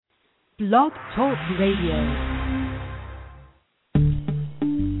Blog Talk Radio.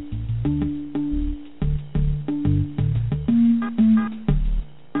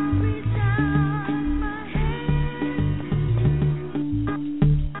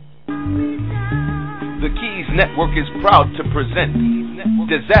 Network is proud to present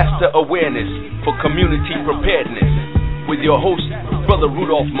Disaster Awareness for Community Preparedness with your host, Brother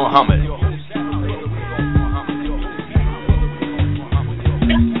Rudolph Muhammad.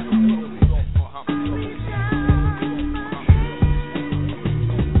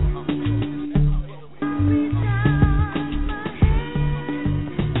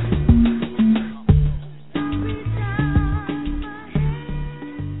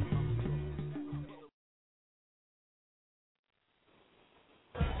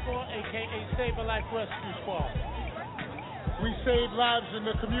 In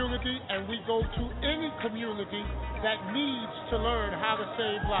the community, and we go to any community that needs to learn how to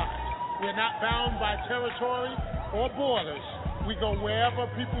save lives. We're not bound by territory or borders. We go wherever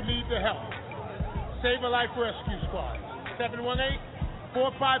people need the help. Save a Life Rescue Squad,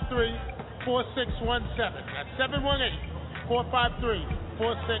 718-453-4617. That's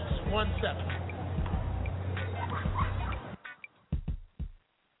 718-453-4617.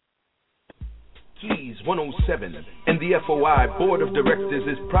 Keys 107 and the FOI Board of Directors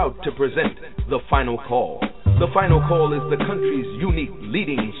is proud to present The Final Call. The Final Call is the country's unique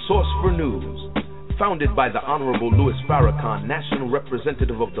leading source for news. Founded by the Honorable Louis Farrakhan, National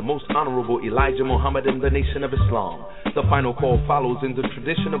Representative of the Most Honorable Elijah Muhammad and the Nation of Islam, The Final Call follows in the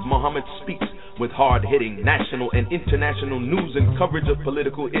tradition of Muhammad Speaks with hard-hitting national and international news and coverage of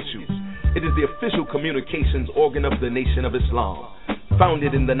political issues. It is the official communications organ of the Nation of Islam.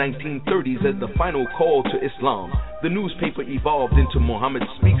 Founded in the 1930s as the Final Call to Islam, the newspaper evolved into Muhammad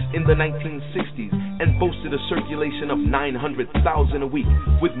Speaks in the 1960s and boasted a circulation of 900,000 a week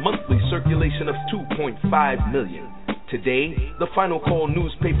with monthly circulation of 2.5 million. Today, the Final Call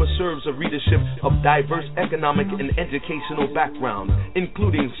newspaper serves a readership of diverse economic and educational backgrounds,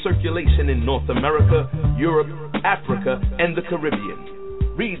 including circulation in North America, Europe, Africa, and the Caribbean.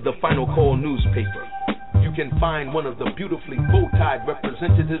 Read the Final Call newspaper. You can find one of the beautifully bow-tied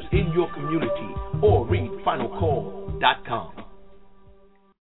representatives in your community or read finalcall.com.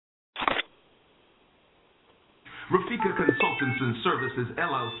 Rafika Consultants and Services,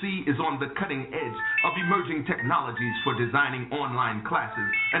 LLC, is on the cutting edge of emerging technologies for designing online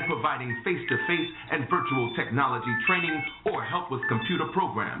classes and providing face-to-face and virtual technology training or help with computer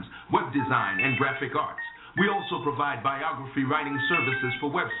programs, web design, and graphic arts. We also provide biography writing services for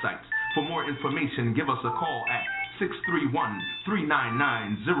websites. For more information, give us a call at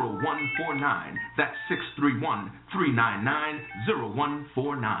 631-399-0149. That's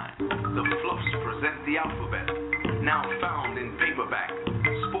 631-399-0149. The Fluffs present the alphabet, now found in paperback,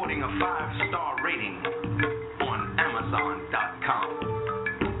 sporting a 5-star rating on Amazon.com.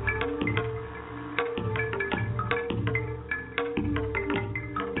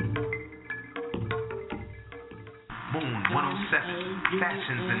 Moon 107,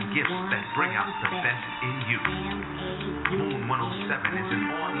 fashions and gifts that bring out the best in you. Moon 107 is an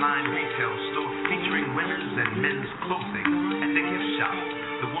online retail store featuring women's and men's clothing and a gift shop.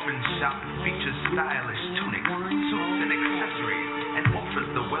 The women's shop features stylish tunics, suits, and accessories and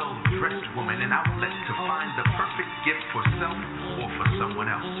offers the well-dressed woman an outlet to find the perfect gift for self or for someone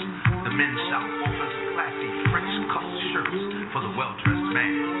else. The men's shop offers classy French cut shirts for the well-dressed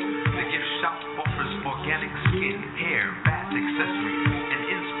man. The gift shop offers organic skin, hair, bath accessories, and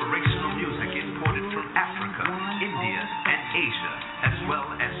inspirational music imported from Africa, India, and Asia, as well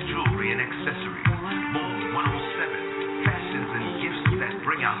as jewelry and accessories. Moon 107, fashions and gifts that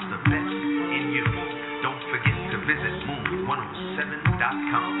bring out the best in you. Don't forget to visit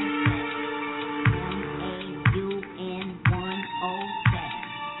moon107.com.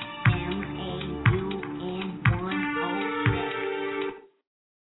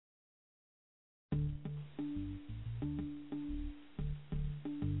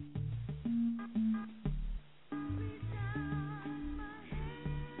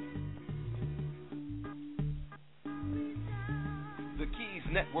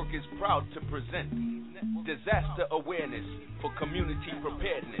 Network is proud to present Disaster Awareness for Community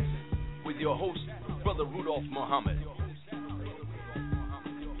Preparedness with your host, Brother Rudolph Muhammad.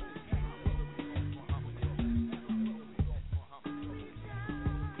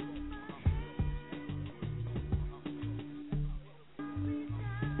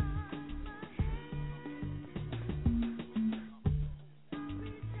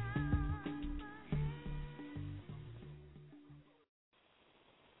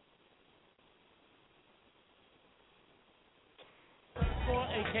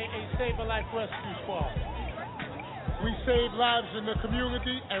 a.k.a. Save a Life Rescue Squad. We save lives in the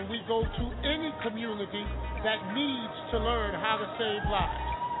community, and we go to any community that needs to learn how to save lives.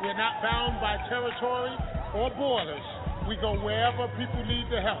 We're not bound by territory or borders. We go wherever people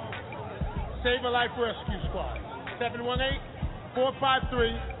need the help. Save a Life Rescue Squad.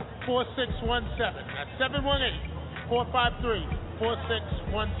 718-453-4617. That's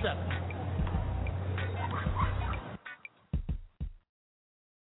 718-453-4617.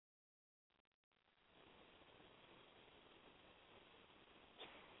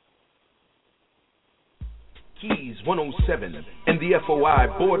 Keys 107 and the FOI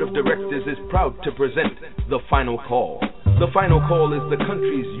Board of Directors is proud to present The Final Call. The Final Call is the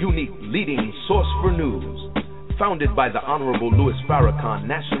country's unique leading source for news. Founded by the Honorable Louis Farrakhan,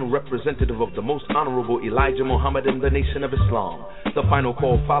 National Representative of the Most Honorable Elijah Muhammad and the Nation of Islam, The Final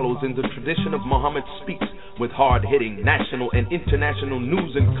Call follows in the tradition of Muhammad Speaks with hard-hitting national and international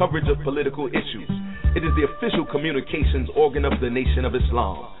news and coverage of political issues. It is the official communications organ of the Nation of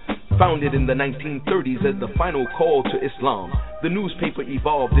Islam. Founded in the 1930s as the Final Call to Islam, the newspaper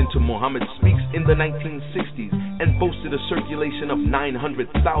evolved into Muhammad Speaks in the 1960s and boasted a circulation of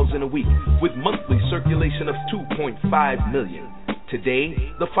 900,000 a week, with monthly circulation of 2.5 million. Today,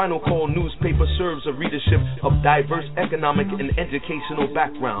 the Final Call newspaper serves a readership of diverse economic and educational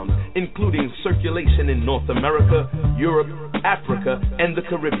backgrounds, including circulation in North America, Europe, Africa, and the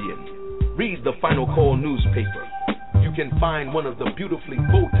Caribbean. Read the Final Call newspaper. You can find one of the beautifully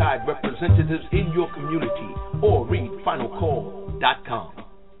bow-tied representatives in your community or read finalcall.com.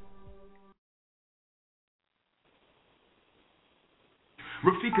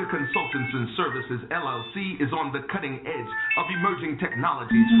 Rafika Consultants and Services, LLC, is on the cutting edge of emerging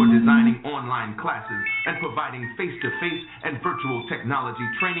technologies for designing online classes and providing face-to-face and virtual technology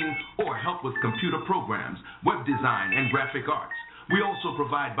training or help with computer programs, web design, and graphic arts. We also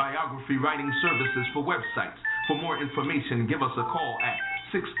provide biography writing services for websites. For more information, give us a call at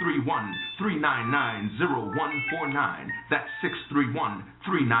 631-399-0149. That's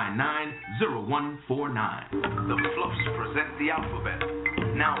 631-399-0149. The Fluffs present the alphabet,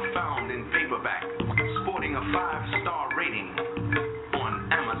 now found in paperback, sporting a 5-star rating on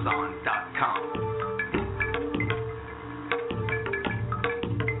Amazon.com.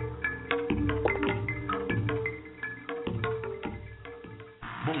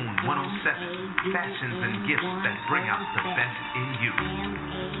 Moon 107, fashions and gifts that bring out the best in you.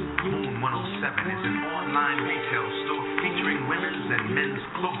 Moon 107 is an online retail store featuring women's and men's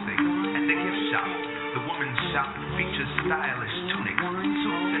clothing and a gift shop. The women's shop features stylish tunics,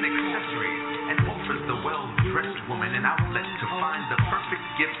 suits, and accessories, and offers the well-dressed woman an outlet to find the perfect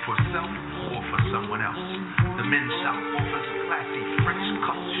gift for self or for someone else. The men's shop offers classy French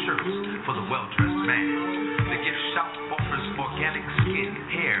cut shirts for the well-dressed man. The gift shop offers organic skin,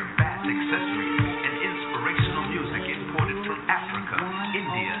 hair, bath accessories, and inspirational music imported from Africa,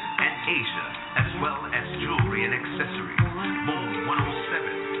 India, and Asia, as well as jewelry and accessories. Moon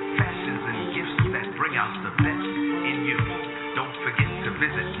 107, fashions and gifts that bring out the best in you. Don't forget to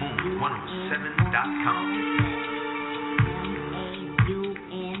visit moon107.com.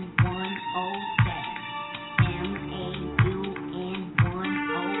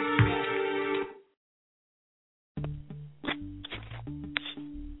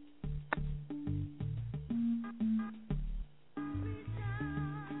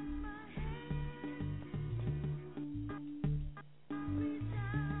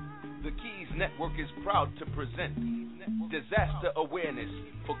 Network is proud to present Disaster Awareness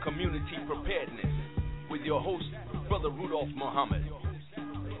for Community Preparedness with your host, Brother Rudolph Muhammad.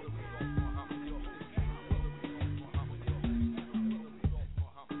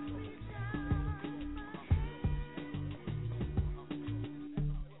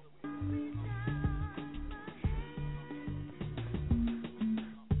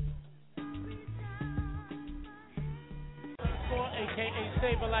 A.k.a.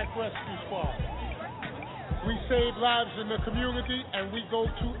 Save a Life Rescue Squad. We save lives in the community, and we go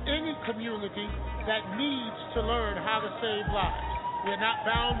to any community that needs to learn how to save lives. We're not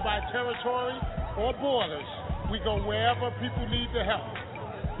bound by territory or borders. We go wherever people need the help.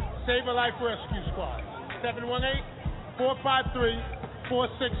 Save a Life Rescue Squad. 718-453-4617.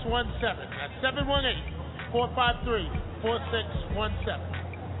 That's 718-453-4617.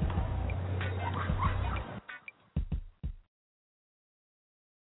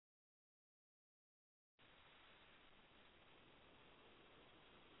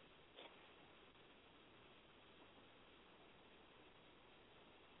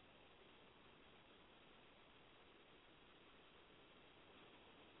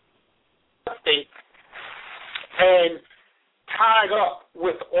 And tied up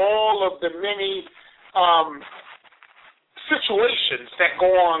with all of the many situations that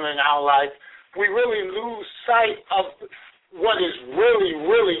go on in our life, we really lose sight of what is really,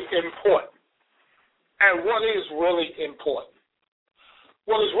 really important. And what is really important?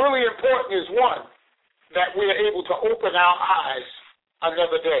 What is really important is, one, that we are able to open our eyes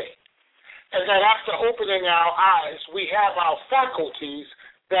another day. And that after opening our eyes, we have our faculties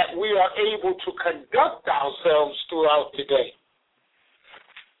that we are able to conduct ourselves throughout the day.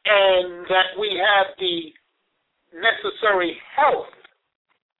 And that we have the necessary health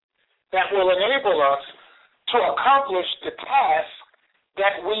that will enable us to accomplish the task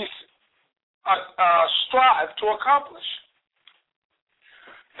that we strive to accomplish.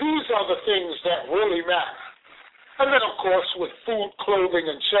 These are the things that really matter. And then, of course, with food, clothing,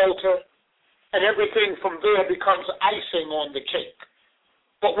 and shelter, and everything from there becomes icing on the cake.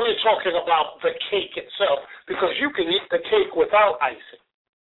 But we're talking about the cake itself, because you can eat the cake without icing.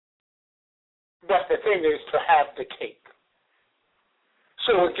 But the thing is to have the cake.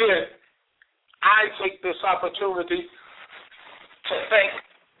 So again, I take this opportunity to thank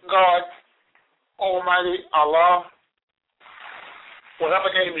God Almighty Allah.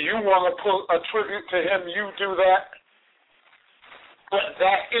 Whatever name you want to attribute to him, you do that. But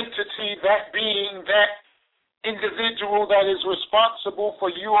that entity, that being, that individual that is responsible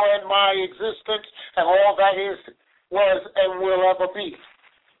for you and my existence and all that is, was, and will ever be.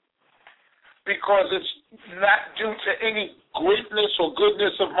 Because it's not due to any greatness or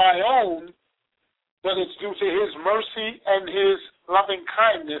goodness of my own, but it's due to his mercy and his loving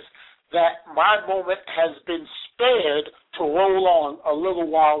kindness that my moment has been spared to roll on a little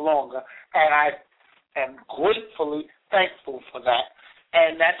while longer. And I am gratefully thankful for that.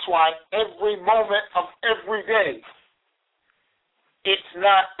 And that's why every moment of every day, it's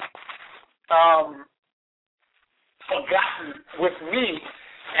not forgotten with me.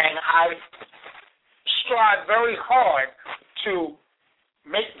 And I strive very hard to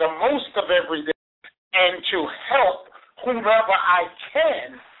make the most of every day and to help whomever I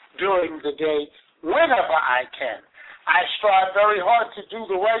can during the day, whenever I can. I strive very hard to do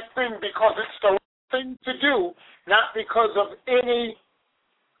the right thing because it's the right thing to do, not because of any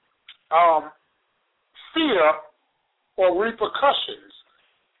fear or repercussions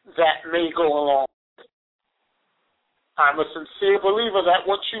that may go along with it. I'm a sincere believer that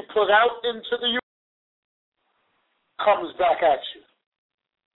what you put out into the universe comes back at you.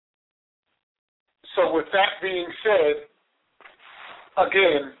 So with that being said,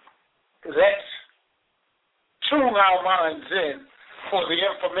 again, let's tune our minds in for the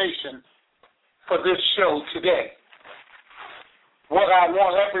information for this show today. What I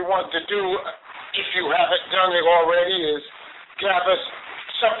want everyone to do, if you haven't done it already, is gather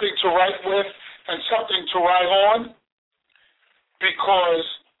something to write with and something to write on, because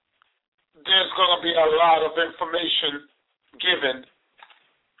there's going to be a lot of information given,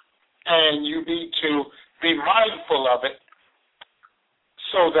 and you need to be mindful of it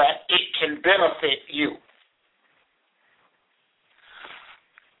so that it can benefit you.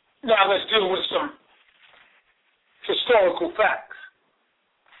 Now let's deal with some historical facts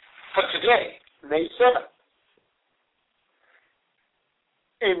for today, May 7th.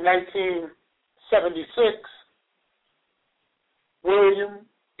 In 1976, William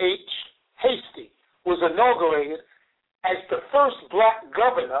H. Hastie was inaugurated as the first black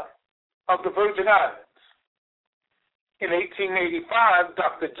governor of the Virgin Islands. In 1885,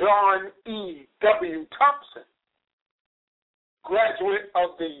 Dr. John E. W. Thompson, graduate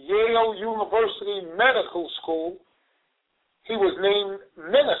of the Yale University Medical School, he was named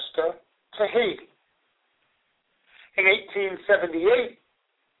minister to Haiti. In 1878,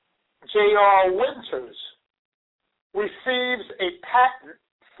 J.R. Winters receives a patent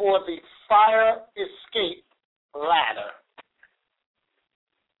for the fire escape ladder.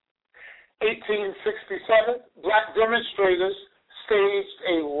 1867, black demonstrators staged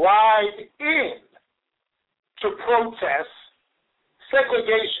a ride-in to protest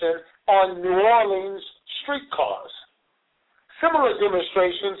segregation on New Orleans streetcars. Similar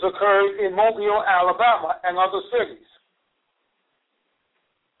demonstrations occurred in Mobile, Alabama, and other cities.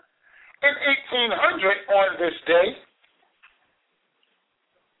 In 1800, on this day,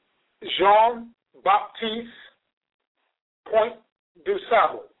 Jean-Baptiste Point du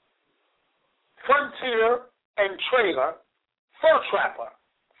Sable, frontier and trader, fur trapper,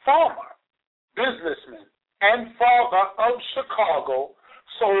 farmer, businessman, and father of Chicago,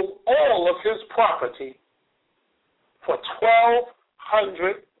 sold all of his property for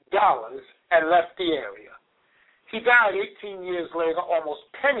 $1,200 and left the area. He died 18 years later, almost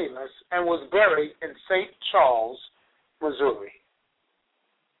penniless, and was buried in St. Charles, Missouri.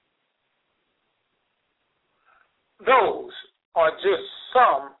 Those are just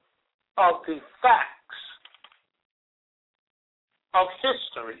some of the facts of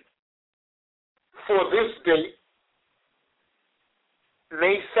history for this date,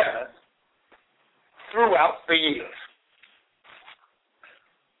 May 7th, throughout the years.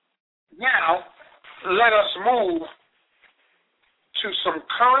 Now, let us move to some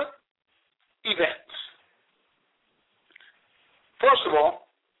current events. First of all,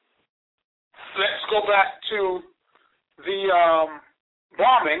 let's go back to the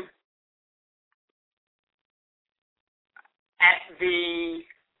bombing at the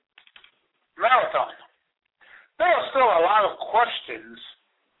marathon. There are still a lot of questions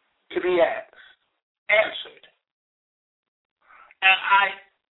to be answered. And I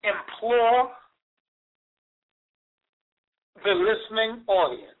implore the listening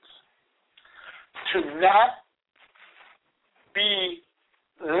audience to not be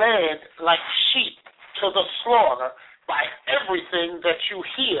led like sheep to the slaughter by everything that you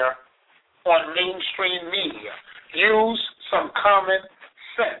hear on mainstream media. Use some common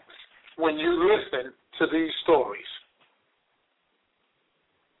sense when you listen to these stories.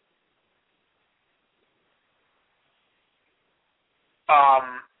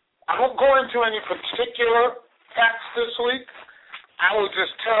 I won't go into any particular facts this week. I will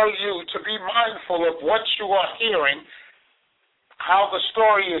just tell you to be mindful of what you are hearing, how the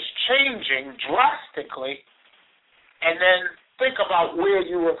story is changing drastically, and then think about where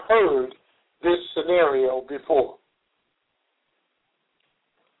you have heard this scenario before.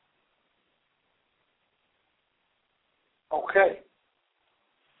 Okay.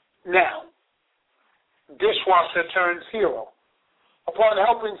 Now, dishwasher turns hero. Upon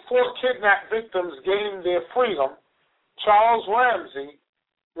helping 4 kidnapped victims gain their freedom, Charles Ramsey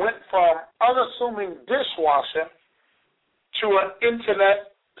went from unassuming dishwasher to an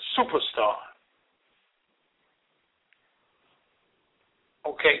internet superstar.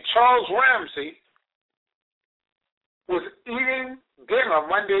 Okay, Charles Ramsey was eating dinner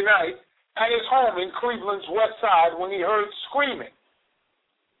Monday night at his home in Cleveland's West Side when he heard screaming.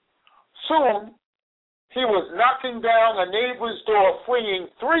 Soon, he was knocking down a neighbor's door, freeing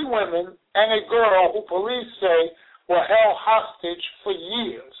 3 women and a girl who police say were held hostage for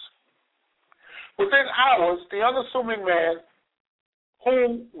years. Within hours, the unassuming man,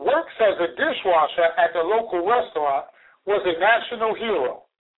 who works as a dishwasher at the local restaurant, was a national hero,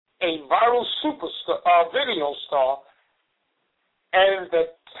 a viral superstar, video star, and the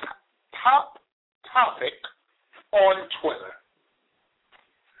top topic on Twitter.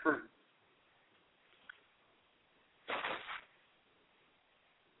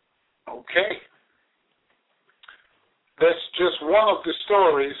 Okay. That's just one of the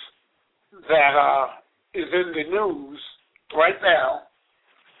stories that is in the news right now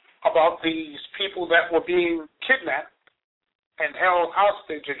about these people that were being kidnapped and held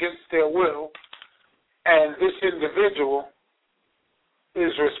hostage against their will, and this individual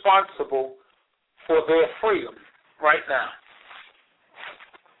is responsible for their freedom right now.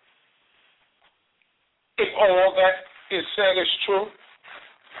 If all that is said is true,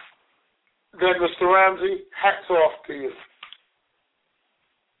 then, Mr. Ramsey, hats off to you.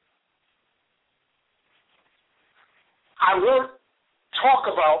 I won't talk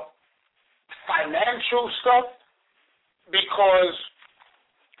about financial stuff because,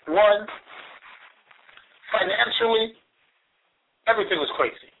 one, financially, everything was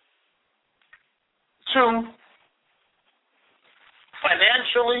crazy. 2,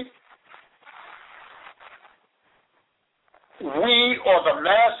 financially, we or the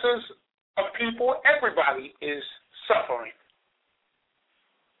masses of people, everybody is suffering.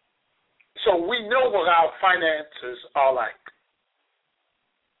 So we know what our finances are like.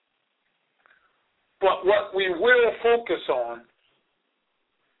 But what we will focus on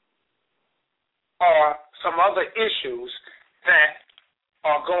are some other issues that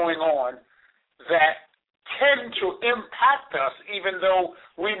are going on that tend to impact us, even though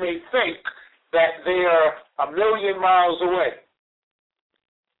we may think that they are a million miles away.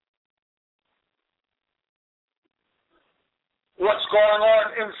 What's going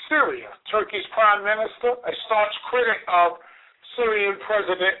on in Syria? Turkey's prime minister, a staunch critic of Syrian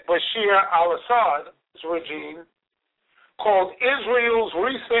President Bashir al-Assad's regime, called Israel's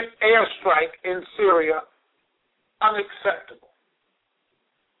recent airstrike in Syria unacceptable.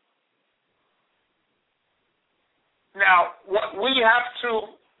 Now, what we have to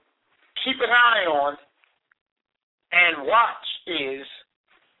keep an eye on and watch is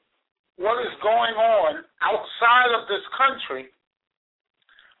what is going on outside of this country,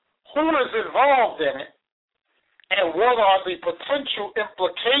 who is involved in it, and what are the potential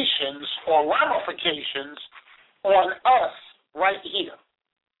implications or ramifications on us right here.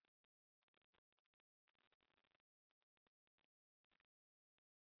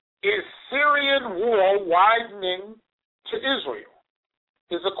 Is Syrian war widening to Israel?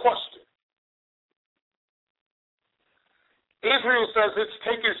 Is a question. Israel says it's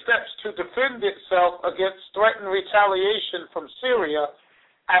taking steps to defend itself against threatened retaliation from Syria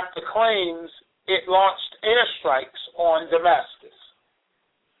after claims it launched airstrikes on Damascus.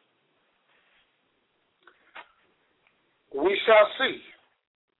 We shall see.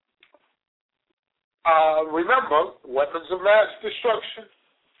 Remember, weapons of mass destruction,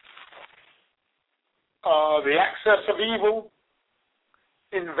 the access of evil,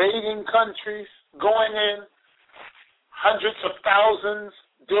 invading countries, going in, hundreds of thousands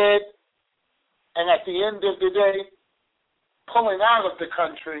dead, and at the end of the day, pulling out of the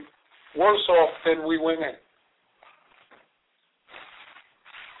country worse off than we went in.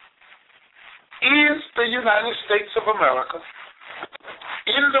 Is the United States of America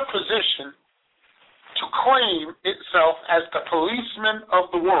in the position to claim itself as the policeman of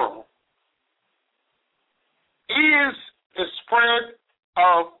the world? Is the spread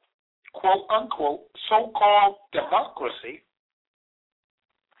of quote-unquote so-called democracy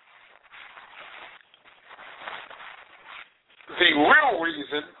the real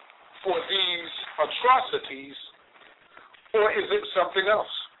reason for these atrocities, or is it something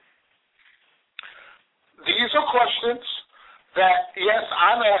else? These are questions that, yes,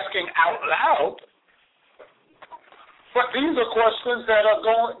 I'm asking out loud, but these are questions that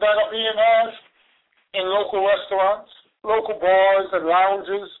are being asked in local restaurants, local bars and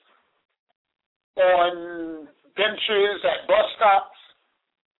lounges, on benches at bus stops,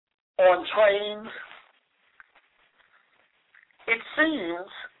 on trains. It seems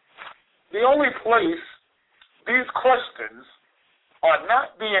the only place these questions are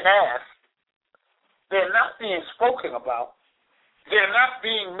not being asked, they're not being spoken about, they're not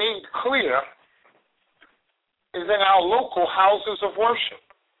being made clear, is in our local houses of worship.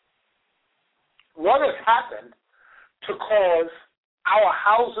 What has happened to cause our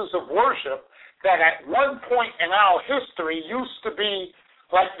houses of worship that at one point in our history used to be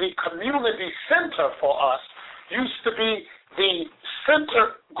like the community center for us, used to be the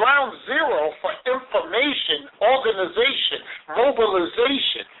center, ground zero for information, organization,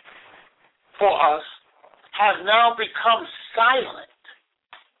 mobilization for us, have now become silent.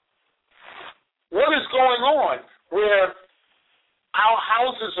 What is going on where our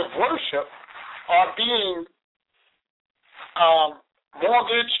houses of worship are being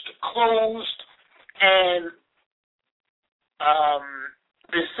mortgaged, closed, and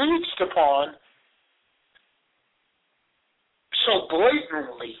besieged upon so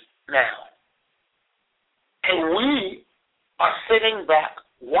blatantly now? And we are sitting back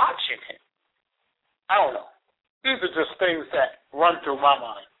watching it. I don't know. These are just things that run through my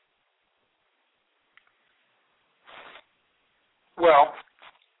mind. Well,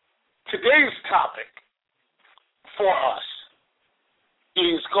 today's topic for us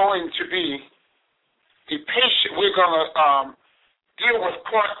is going to be the patient. We're going to deal with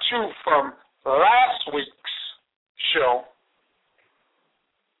part 2 from last week's show,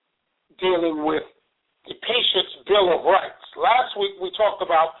 dealing with the patient's Bill of Rights. Last week we talked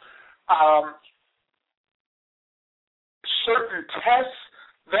about certain tests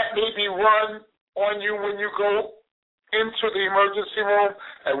that may be run on you when you go into the emergency room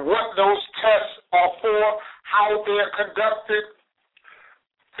and what those tests are for, how they're conducted.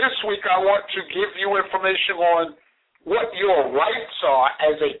 This week I want to give you information on what your rights are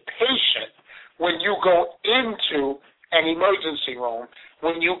as a patient when you go into an emergency room,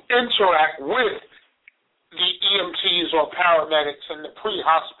 when you interact with the EMTs or paramedics in the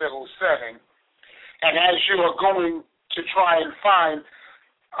pre-hospital setting, and as you are going to try and find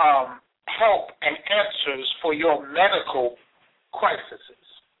help and answers for your medical crises.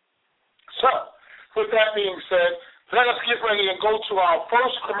 So, with that being said, let us get ready and go to our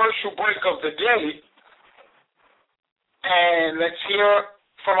first commercial break of the day, and let's hear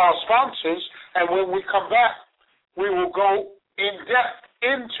from our sponsors, and when we come back, we will go in depth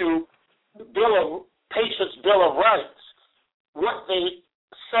into the patient's Bill of Rights, what they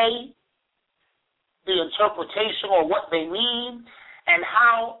say, the interpretation or what they mean, and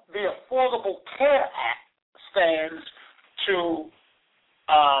how the Affordable Care Act stands to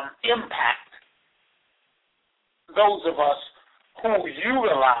impact those of us who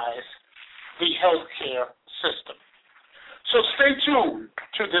utilize the healthcare system. So stay tuned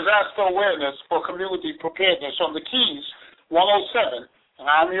to Disaster Awareness for Community Preparedness on the Keys 107, and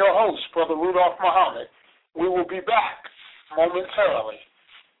I'm your host, Brother Rudolph Muhammad, We will be back momentarily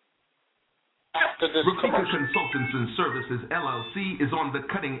after this Rakika commercial. Consultants and Services, LLC, is on the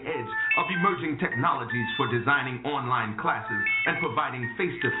cutting edge of emerging technologies for designing online classes and providing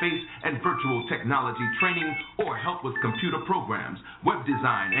face-to-face and virtual technology training or help with computer programs, web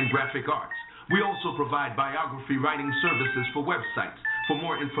design, and graphic arts. We also provide biography writing services for websites. For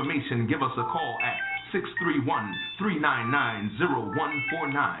more information, give us a call at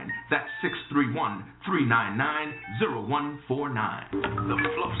 631-399-0149. That's 631-399-0149. The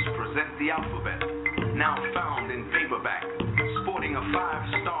Fluffs present the alphabet, now found in paperback, sporting a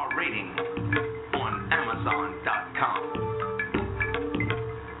 5-star rating on Amazon.com.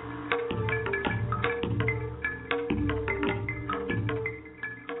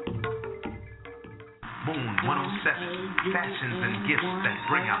 Moon 107, fashions and gifts that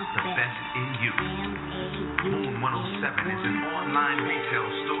bring out the best in you. Moon 107 is an online retail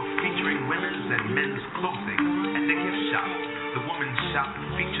store featuring women's and men's clothing and a gift shop. The women's shop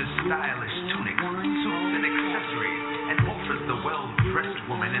features stylish tunics, suits, and accessories and offers the well-dressed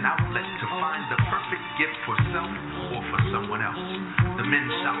woman an outlet to find the perfect gift for self or for someone else. The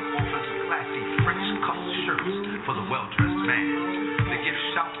men's shop offers classy French cut shirts for the well-dressed man. The gift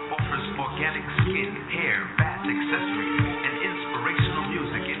shop offers organic skin, hair, bath accessories, and inspirational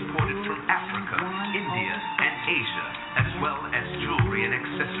music imported from Africa, India, and Asia, as well as jewelry and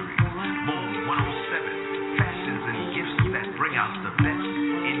accessories. Moon 107, fashions and gifts that bring out the best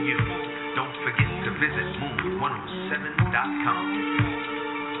in you. Don't forget to visit moon107.com.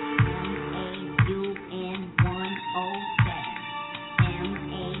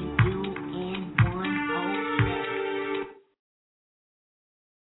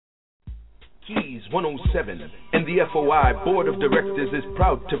 Keys 107 and the FOI Board of Directors is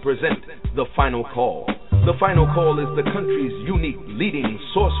proud to present The Final Call. The Final Call is the country's unique leading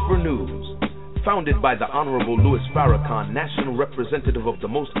source for news. Founded by the Honorable Louis Farrakhan, National Representative of the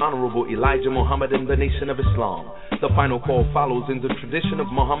Most Honorable Elijah Muhammad in the Nation of Islam, The Final Call follows in the tradition of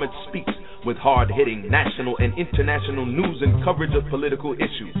Muhammad Speaks with hard-hitting national and international news and coverage of political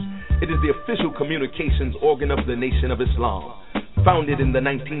issues. It is the official communications organ of the Nation of Islam. Founded in the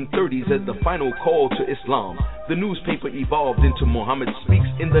 1930s as the Final Call to Islam, the newspaper evolved into Muhammad Speaks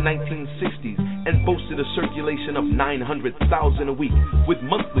in the 1960s and boasted a circulation of 900,000 a week with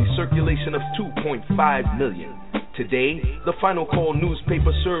monthly circulation of 2.5 million. Today, the Final Call newspaper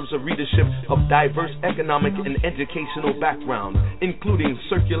serves a readership of diverse economic and educational backgrounds, including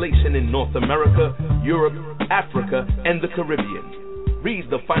circulation in North America, Europe, Africa, and the Caribbean. Read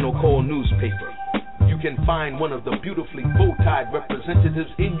the Final Call newspaper. You can find one of the beautifully bow-tied representatives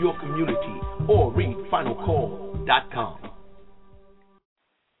in your community or read finalcall.com.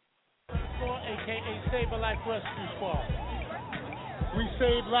 AKA Save a Life Rescue Squad. We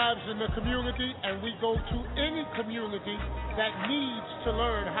save lives in the community, and we go to any community that needs to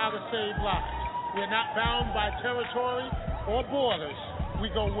learn how to save lives. We're not bound by territory or borders. We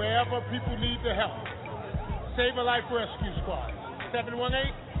go wherever people need the help. Save a Life Rescue Squad.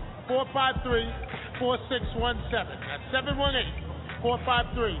 718-453-4617. That's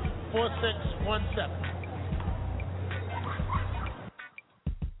 718-453-4617.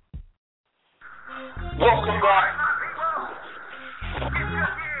 Welcome back.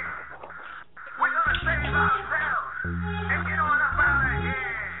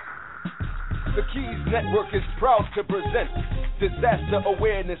 The Keys Network is proud to present Disaster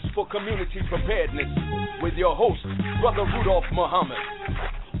Awareness for Community Preparedness with your host, Brother Rudolph Muhammad.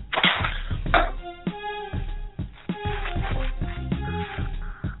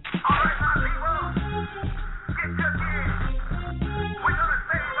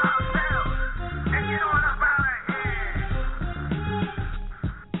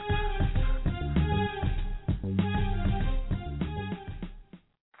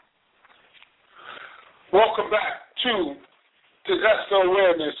 Welcome back to Disaster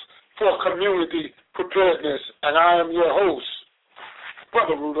Awareness for Community Preparedness, and I am your host,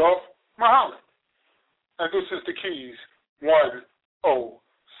 Brother Rudolph Muhammad, and this is the Keys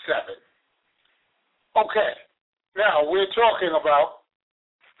 107. Okay, now we're talking about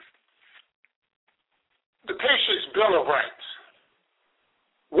the Patient's Bill of Rights.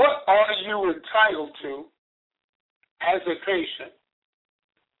 What are you entitled to as a patient?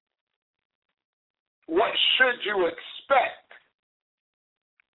 What should you expect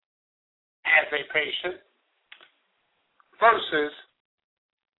as a patient versus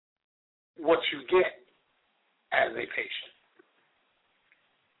what you get as a patient?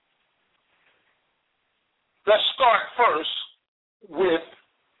 Let's start first with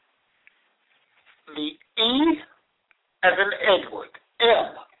the E as in Edward,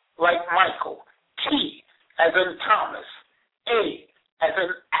 M like Michael, T as in Thomas, A as in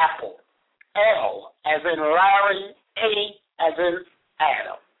Apple, L as in Larry, A as in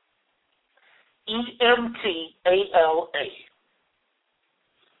Adam. EMTALA.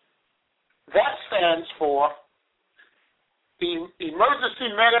 That stands for the Emergency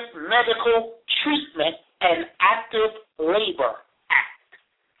Medical Treatment and Active Labor Act.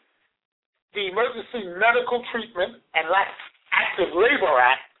 The Emergency Medical Treatment and Active Labor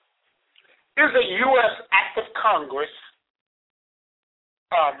Act is a U.S. Act of Congress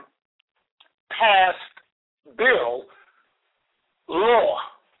passed bill law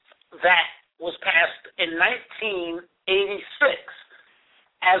that was passed in 1986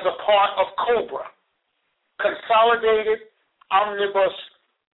 as a part of COBRA, Consolidated Omnibus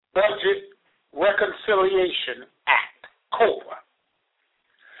Budget Reconciliation Act, COBRA.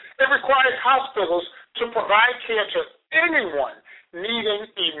 It requires hospitals to provide care to anyone needing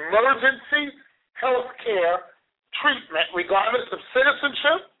emergency health care treatment, regardless of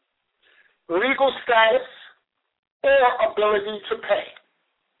citizenship, legal status, or ability to pay.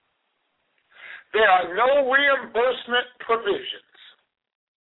 There are no reimbursement provisions.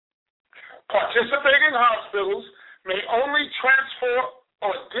 Participating hospitals may only transfer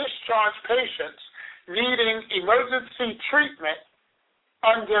or discharge patients needing emergency treatment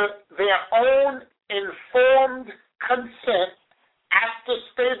under their own informed consent after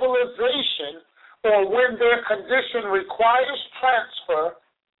stabilization or when their condition requires transfer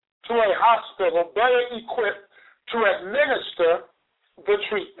to a hospital better equipped to administer the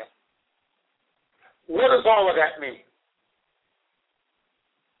treatment. What does all of that mean?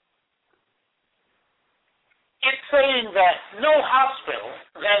 It's saying that no hospital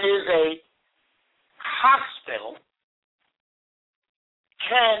that is a hospital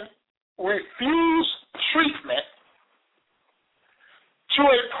can refuse treatment to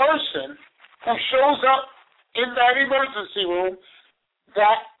a person who shows up in that emergency room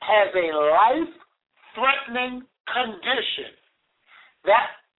that has a life-threatening condition.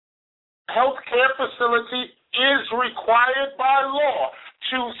 That healthcare facility is required by law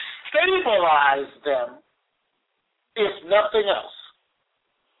to stabilize them, if nothing else.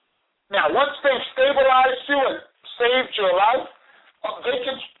 Now, once they've stabilized you and saved your life, they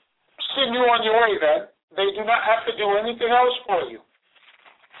can send you on your way then. They do not have to do anything else for you.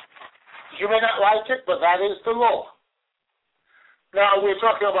 You may not like it, but that is the law. Now, we're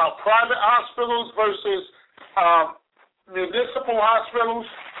talking about private hospitals versus municipal hospitals.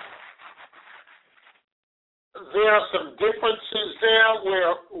 There are some differences there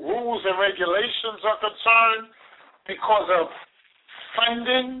where rules and regulations are concerned because of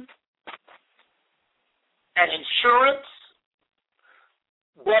funding and insurance.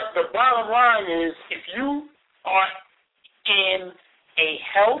 But the bottom line is, if you are in a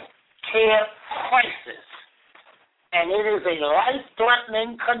health care crisis and it is a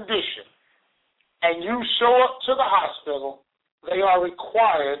life-threatening condition and you show up to the hospital, they are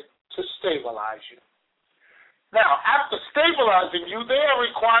required to stabilize you. Now, after stabilizing you, they are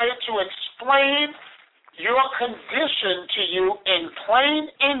required to explain your condition to you in plain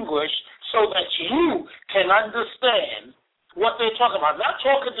English so that you can understand what they're talking about. Not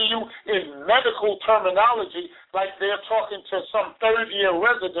talking to you in medical terminology like they're talking to some third-year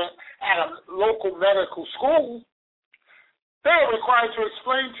resident at a local medical school. They're required to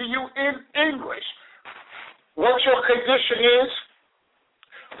explain to you in English what your condition is,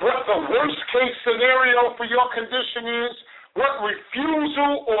 what the worst-case scenario for your condition is, what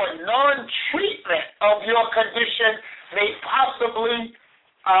refusal or non-treatment of your condition may possibly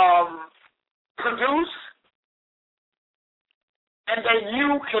produce, and then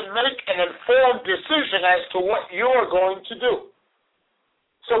you can make an informed decision as to what you're going to do.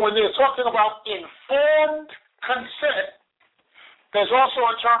 So when they're talking about informed consent, there's also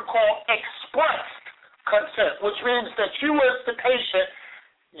a term called expressed consent, which means that you as the patient,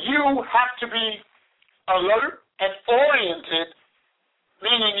 you have to be alert and oriented,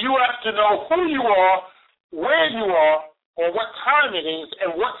 meaning you have to know who you are, where you are, or what time it is,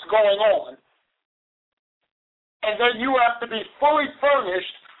 and what's going on. And then you have to be fully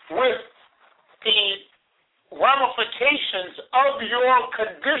furnished with the ramifications of your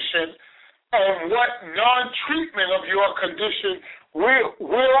condition and what non-treatment of your condition will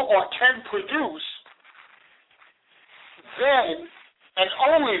or can produce. Then, and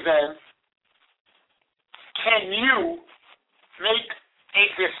only then, can you make a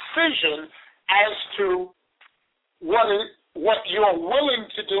decision as to what you're willing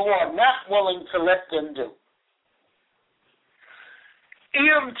to do or not willing to let them do.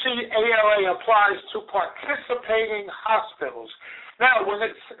 EMTALA applies to participating hospitals. Now, when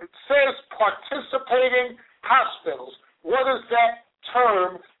it says participating hospitals. What does that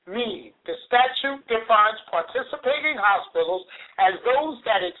term mean? The statute defines participating hospitals as those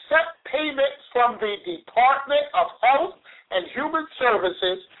that accept payment from the Department of Health and Human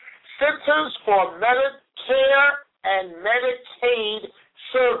Services, Centers for Medicare and Medicaid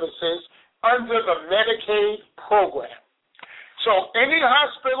Services under the Medicaid program. So any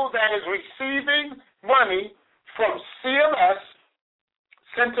hospital that is receiving money from CMS,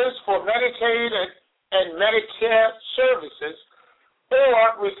 Centers for Medicaid and Medicare Services,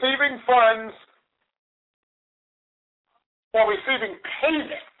 or receiving funds or receiving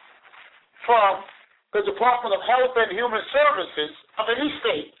payment from the Department of Health and Human Services of any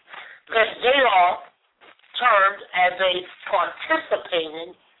state, that they are termed as a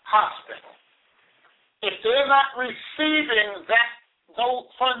participating hospital. If they're not receiving those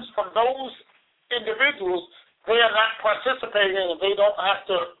funds from those individuals, they are not participating and they don't have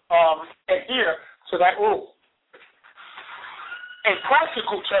to adhere to that rule. In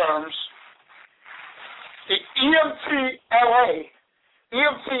practical terms, the EMTALA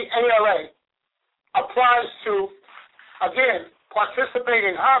applies to, again,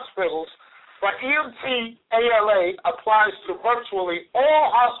 participating hospitals, but EMTALA applies to virtually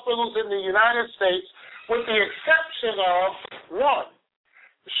all hospitals in the United States with the exception of one,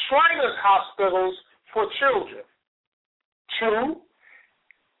 Shriners Hospitals for Children, two,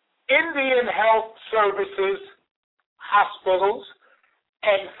 Indian Health Services Hospitals,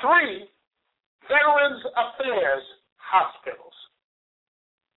 and three, Veterans Affairs Hospitals.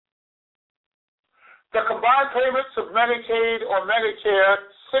 The combined payments of Medicaid or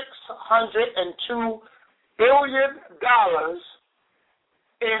Medicare, $602 billion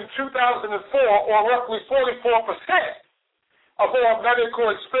in 2004, or roughly 44% of all medical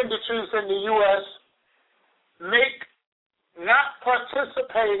expenditures in the U.S., make not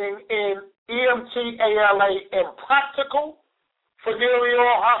participating in EMTALA impractical for nearly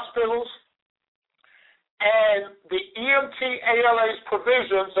all hospitals, and the EMTALA's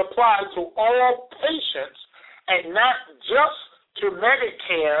provisions apply to all patients and not just to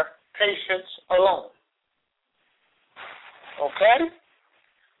Medicare patients alone. Okay?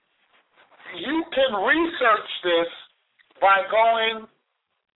 You can research this by going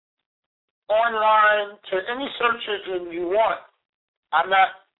online to any search engine you want. I'm not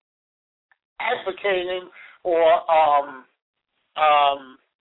advocating or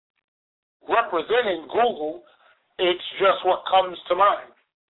representing Google. It's just what comes to mind.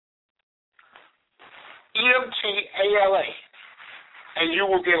 EMTALA, and you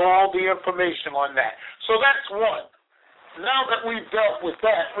will get all the information on that. So that's one. Now that we've dealt with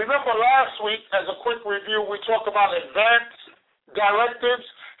that, remember last week, as a quick review, we talked about advance directives,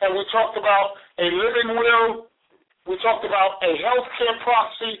 and we talked about a living will, we talked about a healthcare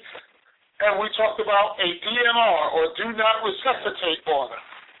proxy, and we talked about a DNR, or do not resuscitate order.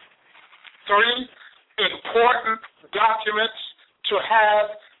 Three important documents to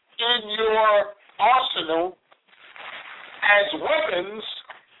have in your arsenal as weapons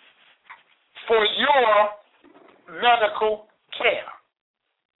for your medical care.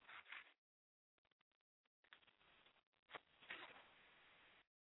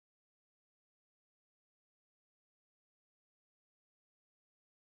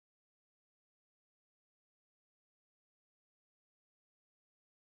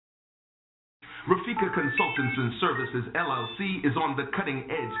 Rafika Consultants and Services, LLC, is on the cutting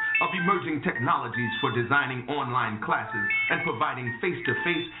edge of emerging technologies for designing online classes and providing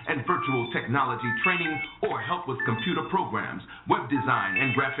face-to-face and virtual technology training or help with computer programs, web design,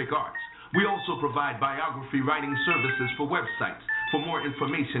 and graphic arts. We also provide biography writing services for websites. For more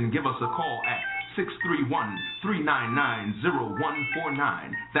information, give us a call at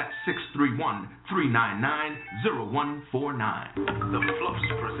 631-399-0149. That's 631-399-0149. The Fluffs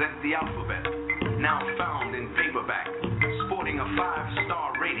present the alphabet, now found in paperback, sporting a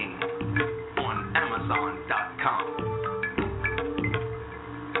 5-star rating on Amazon.com.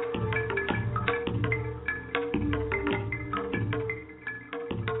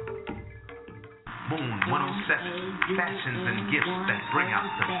 Moon 107, fashions and gifts that bring out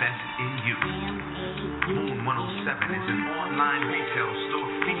the best in you. Moon 107 is an online retail store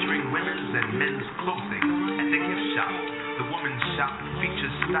featuring women's and men's clothing and a gift shop. The woman's shop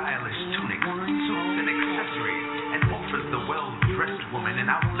features stylish tunics, suits, and accessories, and offers the well-dressed woman an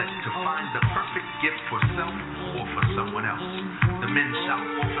outlet to find the perfect gift for self or for someone else. The men's shop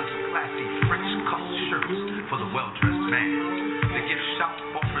offers classy French-cut shirts for the well-dressed man. The gift shop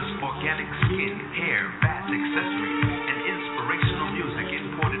offers organic skin, hair, bath accessories, and inspirational music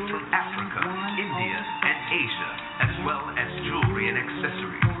imported from Africa, India, and Asia, as well as jewelry and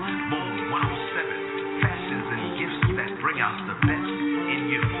accessories. Moon 107, fashion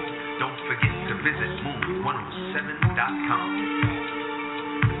visit moon107.com.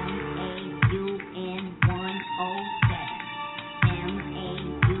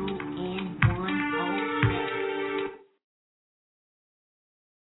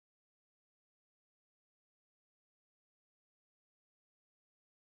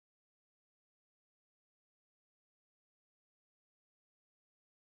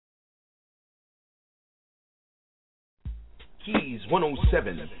 Keys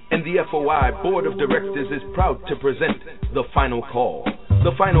 107 and the FOI Board of Directors is proud to present The Final Call. The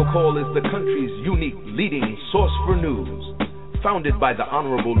Final Call is the country's unique leading source for news. Founded by the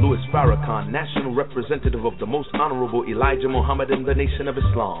Honorable Louis Farrakhan, National Representative of the Most Honorable Elijah Muhammad in the Nation of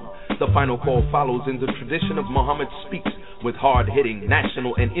Islam, The Final Call follows in the tradition of Muhammad Speaks with hard-hitting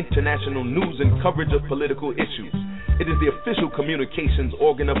national and international news and coverage of political issues. It is the official communications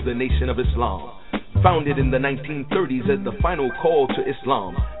organ of the Nation of Islam. Founded in the 1930s as the Final Call to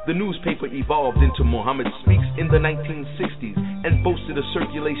Islam, the newspaper evolved into Muhammad Speaks in the 1960s and boasted a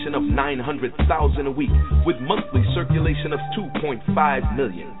circulation of 900,000 a week with monthly circulation of 2.5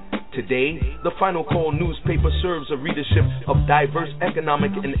 million. Today, the Final Call newspaper serves a readership of diverse economic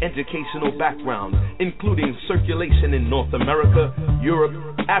and educational backgrounds, including circulation in North America, Europe,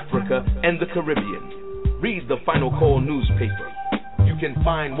 Africa, and the Caribbean. Read the Final Call newspaper. You can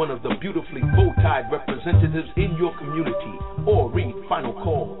find one of the beautifully bow-tied representatives in your community or read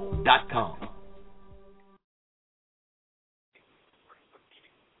finalcall.com.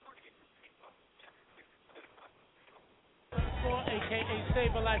 AKA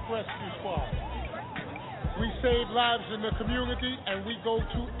Save a Life Rescue Squad. We save lives in the community, and we go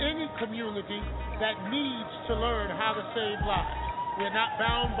to any community that needs to learn how to save lives. We're not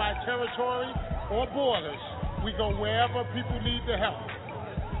bound by territory or borders. We go wherever people need the help.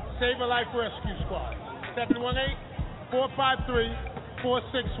 Save a Life Rescue Squad.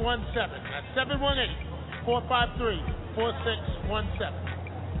 718-453-4617. That's 718-453-4617.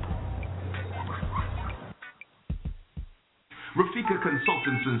 Rafika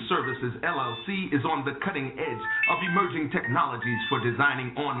Consultants and Services, LLC, is on the cutting edge of emerging technologies for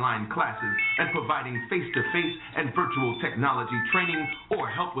designing online classes and providing face-to-face and virtual technology training or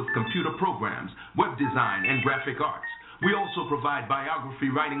help with computer programs, web design, and graphic arts. We also provide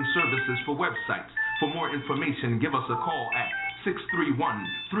biography writing services for websites. For more information, give us a call at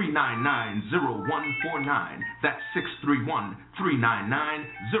 631-399-0149. That's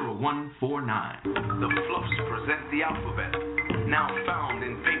 631-399-0149. The Fluffs present the alphabet, now found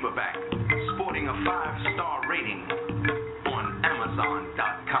in paperback, sporting a 5-star rating on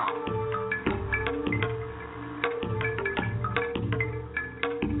Amazon.com.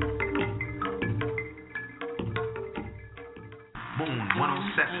 Moon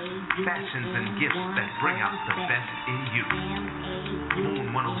 107, fashions and gifts that bring out the best in you. Moon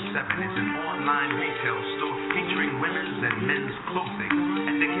 107 is an online retail store featuring women's and men's clothing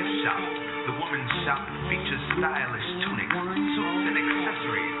and a gift shop. The women's shop features stylish tunics, suits, and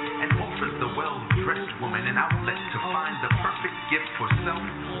accessories, and offers the well-dressed woman an outlet to find the perfect gift for self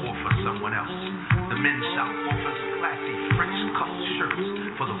or for someone else. The men's shop offers classy French-cut shirts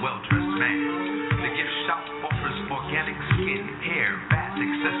for the well-dressed man. The gift shop offers organic skin, hair, bath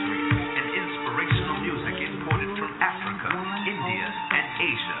accessories, and inspirational music imported from Africa, India, and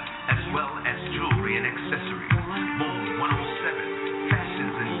Asia, as well as jewelry and accessories. Moon 107,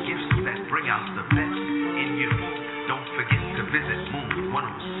 fashions and gifts that bring out the best in you. Don't forget to visit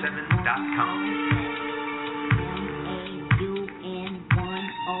moon107.com.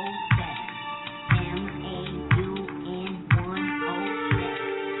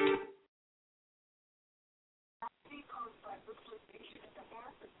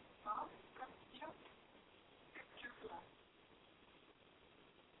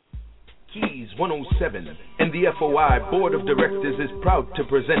 Keys 107 and the FOI Board of Directors is proud to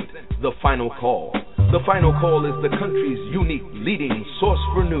present The Final Call. The Final Call is the country's unique leading source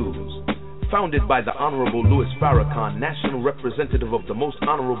for news. Founded by the Honorable Louis Farrakhan, National Representative of the Most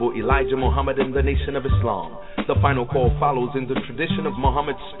Honorable Elijah Muhammad in the Nation of Islam, The Final Call follows in the tradition of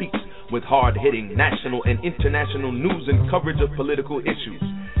Muhammad Speaks with hard-hitting national and international news and coverage of political issues.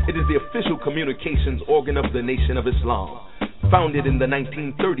 It is the official communications organ of the Nation of Islam. Founded in the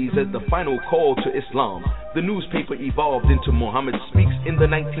 1930s as the Final Call to Islam, the newspaper evolved into Muhammad Speaks in the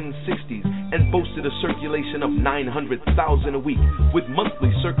 1960s and boasted a circulation of 900,000 a week with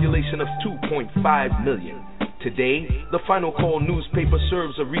monthly circulation of 2.5 million. Today, the Final Call newspaper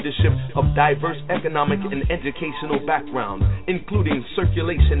serves a readership of diverse economic and educational backgrounds, including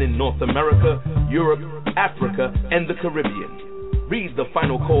circulation in North America, Europe, Africa, and the Caribbean. Read the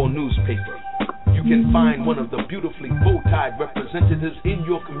Final Call newspaper. You you can find one of the beautifully bow-tied representatives in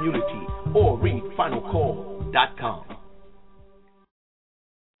your community or read finalcall.com.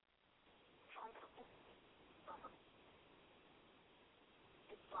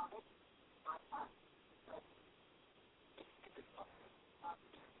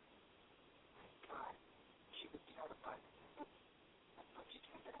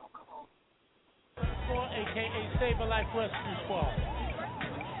 AKA Save a Life Rescue Squad.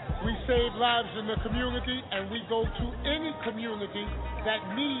 We save lives in the community, and we go to any community that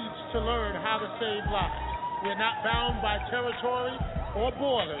needs to learn how to save lives. We're not bound by territory or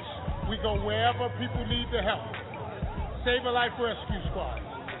borders. We go wherever people need the help. Save a Life Rescue Squad,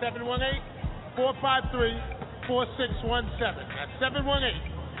 718-453-4617. That's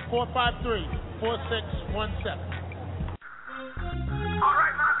 718-453-4617. All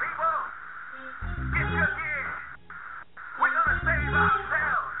right, my people. Get your gear. We're gonna save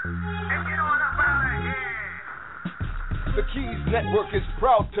ourselves and get on up out of here. The Keys Network is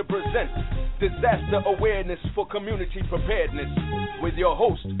proud to present Disaster Awareness for Community Preparedness with your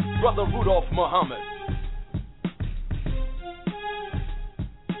host, Brother Rudolph Muhammad.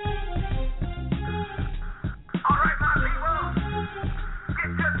 All right, my people. Get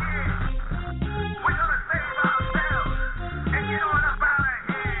your gear. We're gonna save ourselves and get on up out of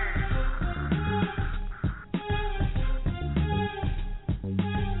here.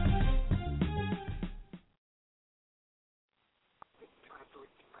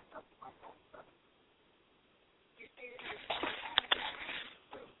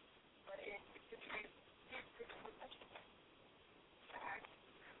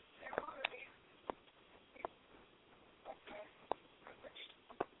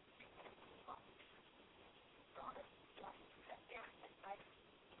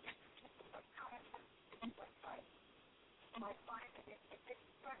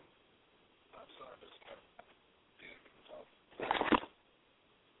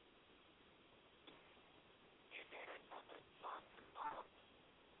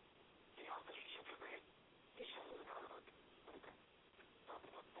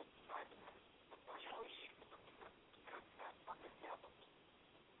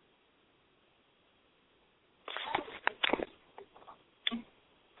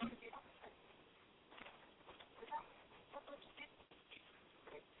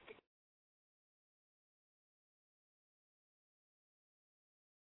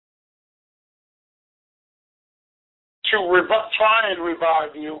 To try and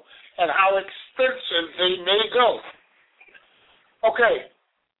revive you, and how extensive they may go. Okay,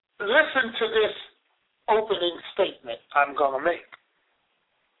 listen to this opening statement I'm going to make.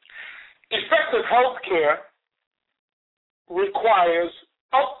 Effective health care requires,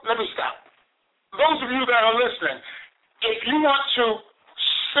 let me stop. Those of you that are listening, if you want to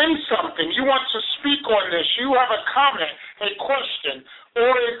say something, you want to speak on this, you have a comment, a question,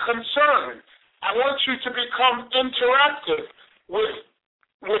 or a concern, I want you to become interactive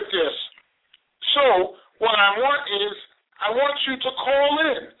with this. So what I want is, I want you to call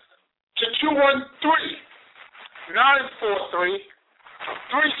in to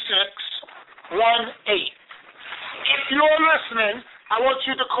 213-943-3618. If you're listening, I want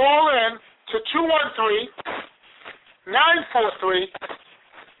you to call in to 213-943-3618.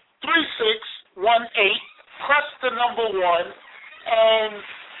 Press the number 1, and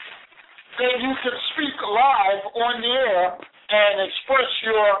then you can speak live on the air and express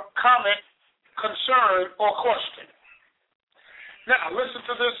your comment, concern, or question. Now, listen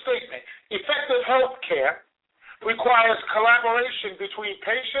to this statement. Effective health care requires collaboration between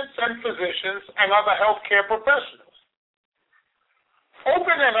patients and physicians and other healthcare professionals.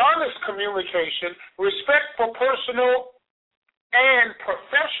 Open and honest communication, respect for personal and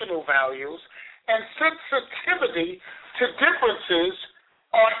professional values, and sensitivity to differences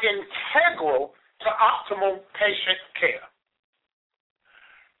are integral to optimal patient care.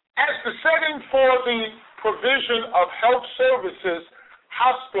 As the setting for the provision of health services,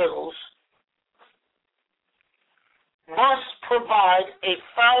 hospitals must provide a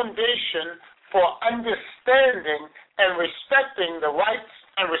foundation for understanding and respecting the rights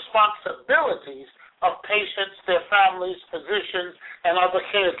and responsibilities of patients, their families, physicians, and other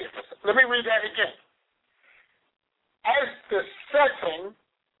caregivers. Let me read that again. As the setting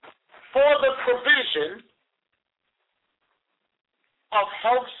for the provision of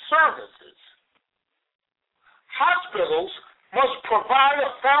health services, hospitals must provide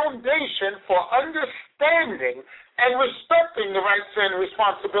a foundation for understanding and respecting the rights and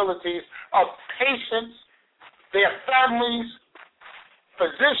responsibilities of patients, their families,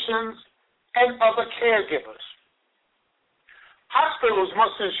 physicians, and other caregivers. Hospitals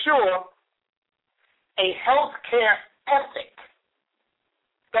must ensure a healthcare ethic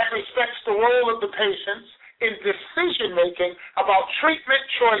that respects the role of the patients in decision-making about treatment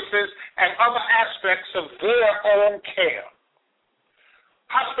choices and other aspects of their own care.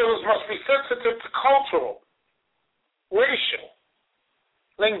 Hospitals must be sensitive to cultural, racial,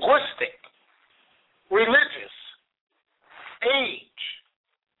 linguistic, religious, age,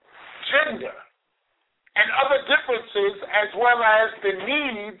 gender, and other differences, as well as the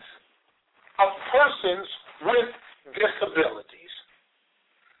needs of persons with disabilities.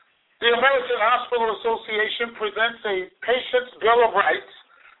 The American Hospital Association presents a Patient's Bill of Rights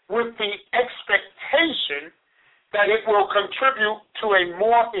with the expectation that it will contribute to a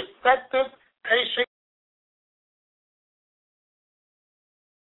more effective patient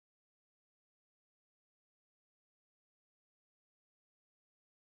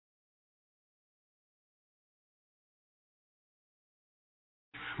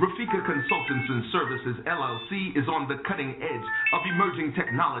Rafika Consultants and Services, LLC, is on the cutting edge of emerging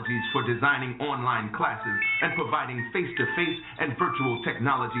technologies for designing online classes and providing face-to-face and virtual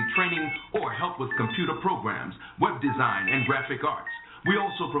technology training or help with computer programs, web design, and graphic arts. We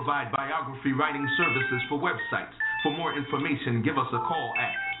also provide biography writing services for websites. For more information, give us a call at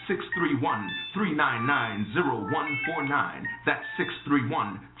 631-399-0149. That's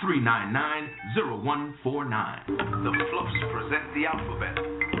 631-399-0149. The Fluffs present the alphabet,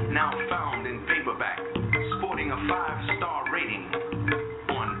 now found in paperback, sporting a 5-star rating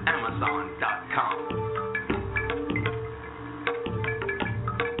on Amazon.com.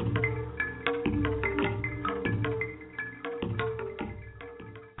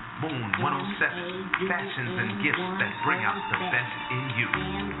 Moon 107, fashions and gifts that bring out the best in you.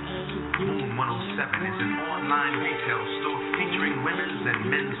 Moon 107 is an online retail store featuring women's and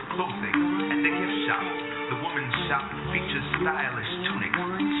men's clothing at the gift shop. The women's shop features stylish tunics,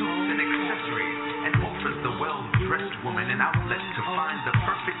 suits, and accessories, and offers the well-dressed woman an outlet to find the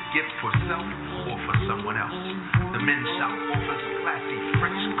perfect gift for self or for someone else. The men's shop offers classy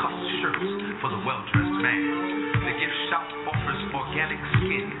French cut shirts for the well-dressed man. The gift shop offers organic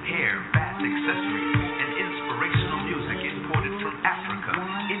skin, hair, bath accessories, and inspirational music imported from Africa,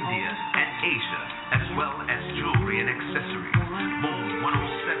 India, and Asia, as well as jewelry and accessories. Moon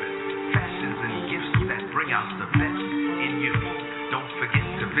 107, fashions and gifts that bring out the best in you. Don't forget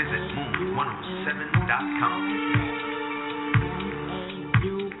to visit moon107.com.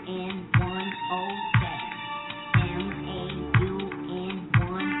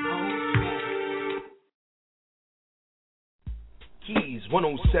 Keys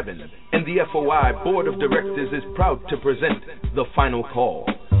 107 and the FOI Board of Directors is proud to present The Final Call.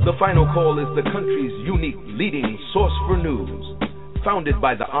 The Final Call is the country's unique leading source for news. Founded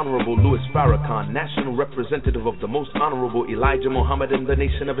by the Honorable Louis Farrakhan, National Representative of the Most Honorable Elijah Muhammad and the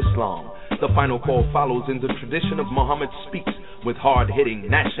Nation of Islam, The Final Call follows in the tradition of Muhammad Speaks with hard-hitting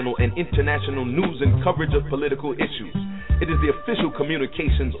national and international news and coverage of political issues. It is the official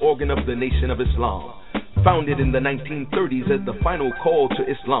communications organ of the Nation of Islam. Founded in the 1930s as the Final Call to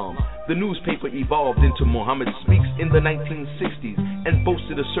Islam, the newspaper evolved into Muhammad Speaks in the 1960s and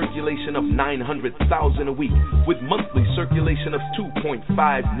boasted a circulation of 900,000 a week with monthly circulation of 2.5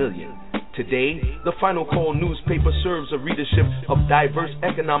 million. Today, the Final Call newspaper serves a readership of diverse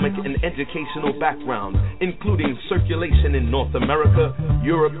economic and educational backgrounds, including circulation in North America,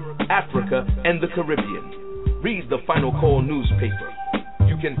 Europe, Africa, and the Caribbean. Read the Final Call newspaper.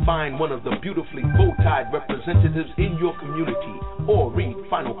 You can find one of the beautifully bow-tied representatives in your community or read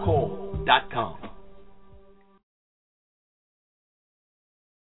finalcall.com.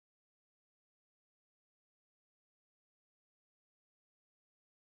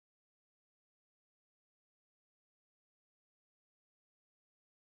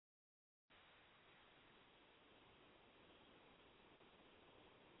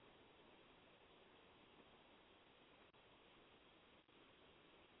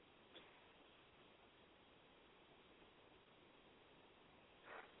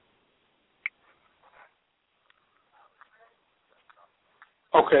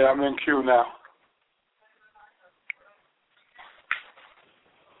 Okay, I'm in queue now. All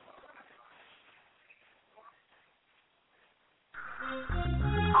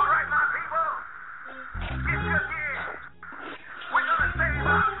right, my people, get your gear. We're gonna save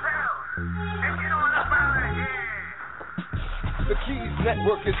ourselves and get on up out of here. The Keys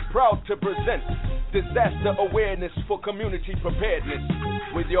Network is proud to present Disaster Awareness for Community Preparedness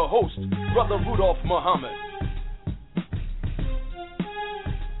with your host, Brother Rudolph Muhammad.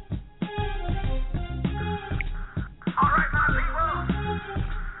 All right, my people,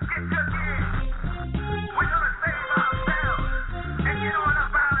 get your gear. We're gonna save ourselves and get on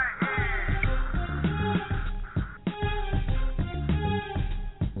up out of here.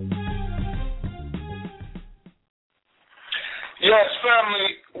 Yes,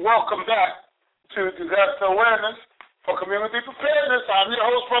 family, welcome back to Disaster Awareness for Community Preparedness. I'm your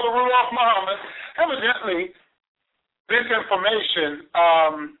host, Brother Rudolph Muhammad. Evidently, this information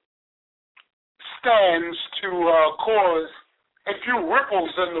stands to cause a few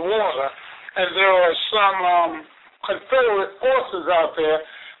ripples in the water, and there are some Confederate forces out there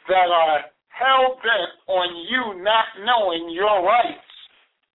that are hell-bent on you not knowing your rights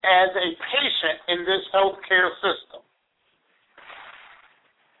as a patient in this healthcare system.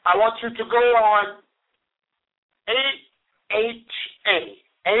 I want you to go on AHA.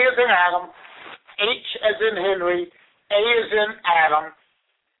 A as in Adam, H as in Henry, A as in Adam,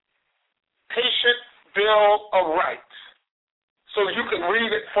 Patient Bill of Rights. So you can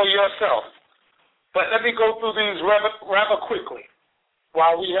read it for yourself. But let me go through these rather quickly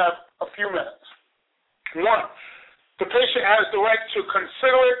while we have a few minutes. 1, the patient has the right to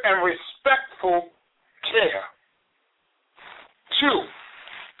considerate and respectful care. 2,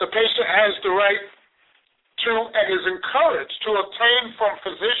 the patient has the right to and is encouraged to obtain from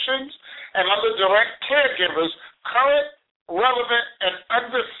physicians and other direct caregivers current, relevant, and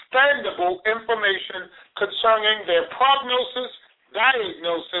understandable information concerning their prognosis,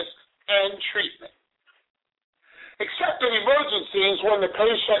 diagnosis, and treatment. Except in emergencies when the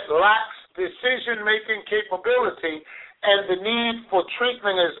patient lacks decision-making capability and the need for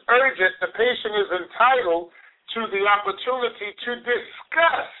treatment is urgent, the patient is entitled to the opportunity to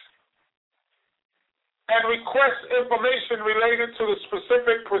discuss and request information related to the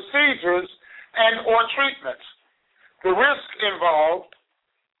specific procedures and or treatments, the risk involved,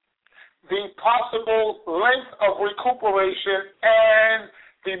 the possible length of recuperation, and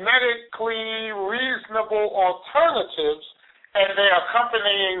the medically reasonable alternatives and their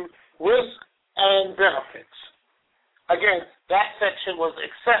accompanying risk and benefits. Again, that section was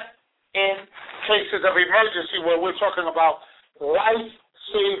except in cases of emergency where we're talking about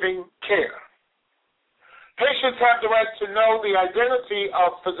life-saving care. Patients have the right to know the identity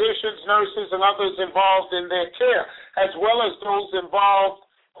of physicians, nurses, and others involved in their care, as well as those involved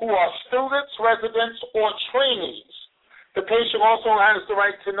who are students, residents, or trainees. The patient also has the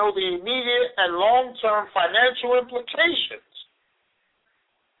right to know the immediate and long-term financial implications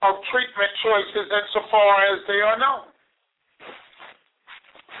of treatment choices insofar as they are known.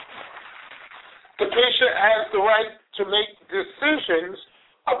 The patient has the right to make decisions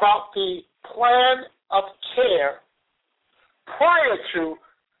about the plan of care prior to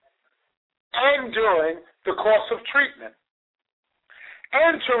and during the course of treatment,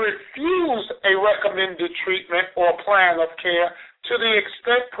 and to refuse a recommended treatment or plan of care to the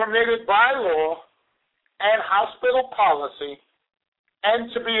extent permitted by law and hospital policy,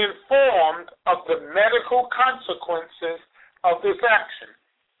 and to be informed of the medical consequences of this action.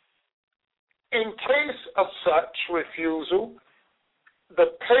 In case of such refusal,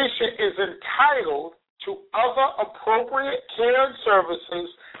 the patient is entitled to other appropriate care and services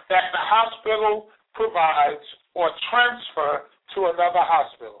that the hospital provides or transfer to another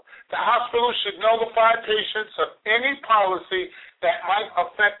hospital. The hospital should notify patients of any policy that might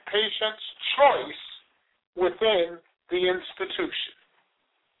affect patients' choice within the institution.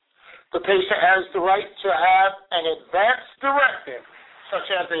 The patient has the right to have an advance directive, such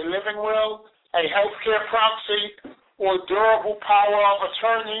as a living will, a healthcare proxy, or durable power of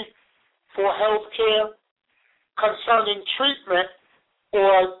attorney for healthcare concerning treatment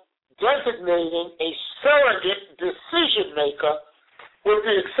or designating a surrogate decision maker, with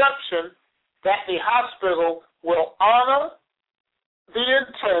the exception that the hospital will honor the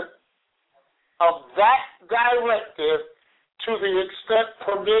intent of that directive to the extent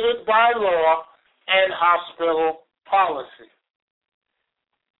permitted by law and hospital policy.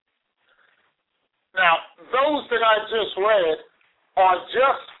 Now, those that I just read are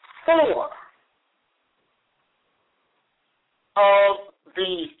just 4 of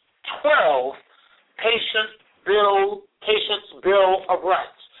the 12 Patient's Bill of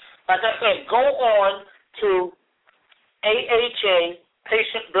Rights. Like I said, go on to AHA,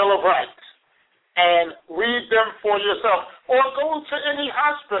 Patient Bill of Rights, and read them for yourself. Or go to any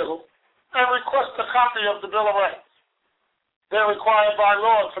hospital and request a copy of the Bill of Rights. They're required by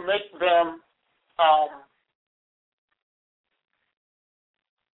law to make them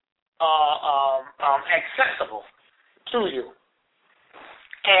accessible to you.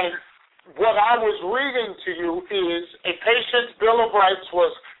 And what I was reading to you is a Patient's Bill of Rights was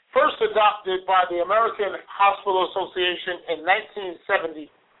first adopted by the American Hospital Association in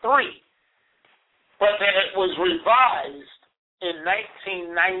 1973, but then it was revised in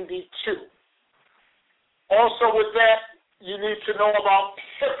 1992. Also with that, you need to know about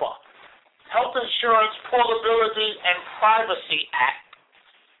HIPAA, Health Insurance Portability and Privacy Act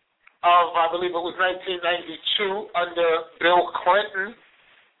of, I believe it was 1992, under Bill Clinton,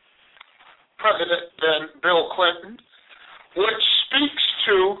 President then Bill Clinton, which speaks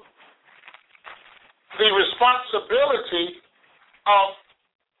to the responsibility of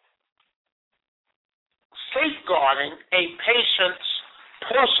safeguarding a patient's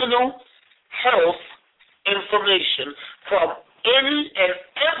personal health information from any and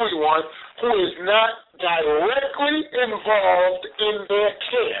everyone who is not directly involved in their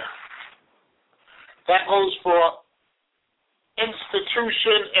care. That goes for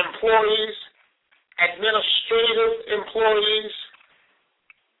institution employees, administrative employees,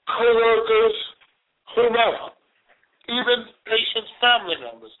 co-workers, whomever, even patients' family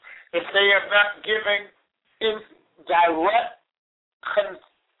members. If they are not giving in direct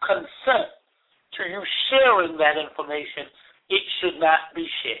consent to you sharing that information, it should not be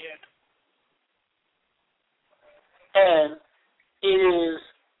shared. And it is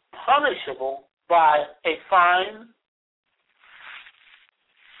punishable by a fine,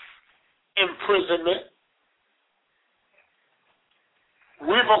 imprisonment,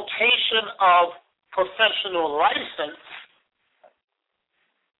 revocation of professional license,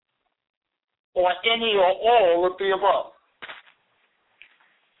 or any or all of the above.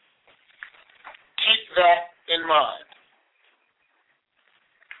 Keep that in mind.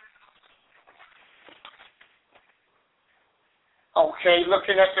 Okay,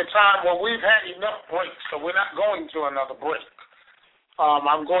 looking at the time, well, we've had enough breaks, so we're not going to another break.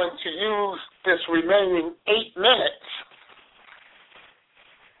 I'm going to use this remaining 8 minutes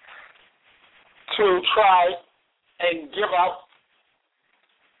to try and give out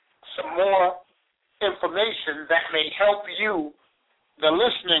some more information that may help you, the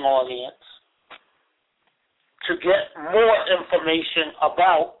listening audience, to get more information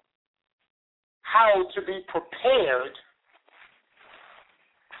about how to be prepared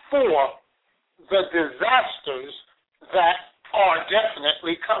for the disasters that are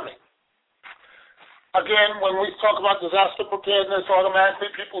definitely coming. Again, when we talk about disaster preparedness,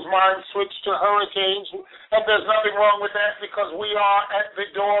 automatically people's minds switch to hurricanes, and there's nothing wrong with that because we are at the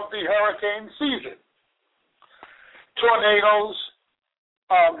door of the hurricane season. Tornadoes,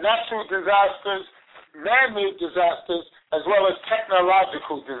 natural disasters, man-made disasters, as well as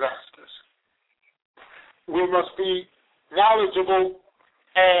technological disasters. We must be knowledgeable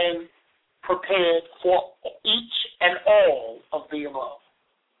and prepared for each and all of the above.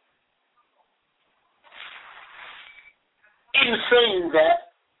 In saying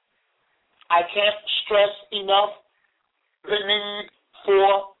that, I can't stress enough the need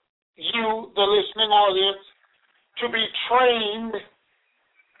for you, the listening audience, to be trained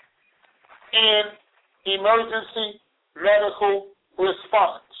in emergency medical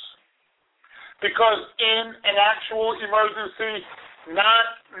response. Because in an actual emergency,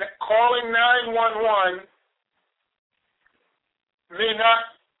 calling 911 may not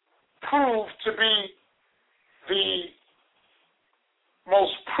prove to be the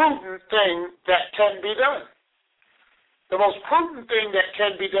most prudent thing that can be done. The most prudent thing that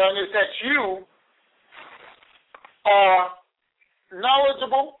can be done is that you are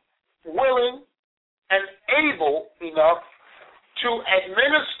knowledgeable, willing, and able enough to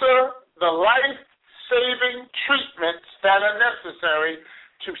administer the life-saving treatments that are necessary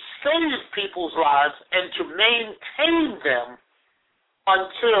to save people's lives and to maintain them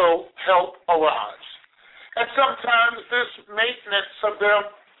until help arrives. And sometimes this maintenance of them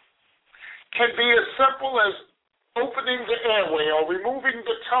can be as simple as opening the airway or removing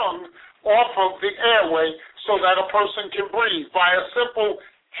the tongue off of the airway so that a person can breathe by a simple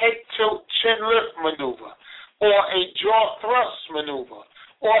head tilt chin lift maneuver or a jaw thrust maneuver,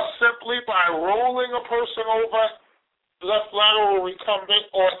 or simply by rolling a person over left lateral recumbent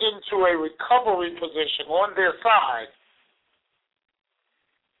or into a recovery position on their side,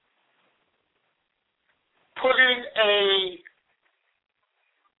 putting a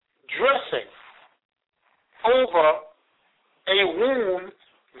dressing over a wound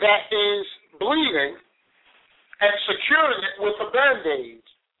that is bleeding and securing it with a bandage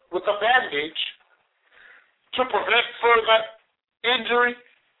to prevent further injury,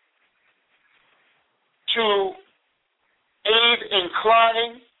 to aid in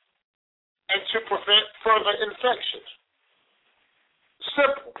clotting, and to prevent further infection.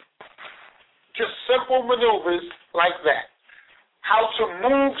 Simple. Just simple maneuvers like that. How to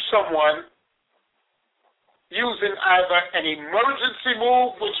move someone using either an emergency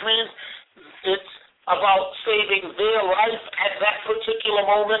move, which means it's about saving their life at that particular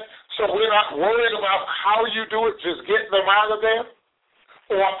moment, so we're not worried about how you do it, just get them out of there,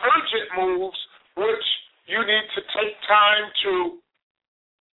 or urgent moves, which you need to take time to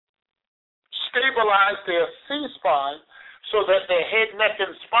stabilize their C-spine so that their head, neck,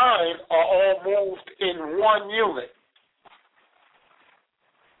 and spine are all moved in one unit.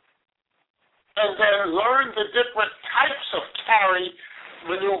 And then learn the different types of carry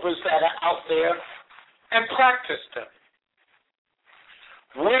maneuvers that are out there and practice them.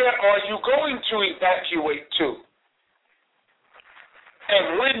 Where are you going to evacuate to?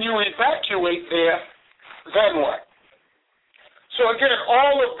 And when you evacuate there, then what? So again,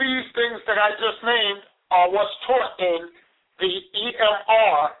 all of these things that I just named are what's taught in the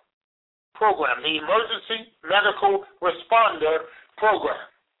EMR program, the Emergency Medical Responder Program.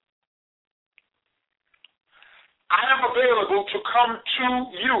 I am available to come to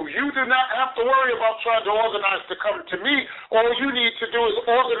you. You do not have to worry about trying to organize to come to me. All you need to do is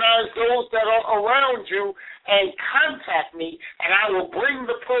organize those that are around you and contact me, and I will bring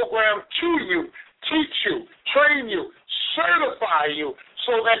the program to you, teach you, train you, certify you,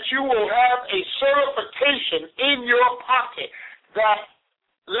 so that you will have a certification in your pocket that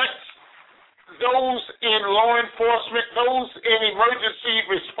lets those in law enforcement, those in emergency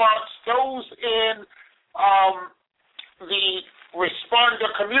response, those in the responder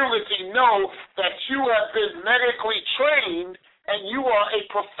community know that you have been medically trained and you are a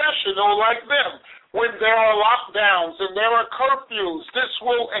professional like them. When there are lockdowns and there are curfews, this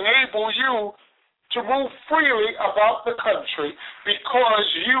will enable you to move freely about the country because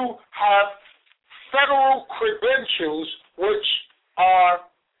you have federal credentials which are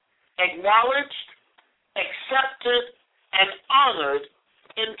acknowledged, accepted, and honored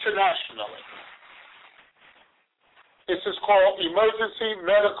internationally. This is called emergency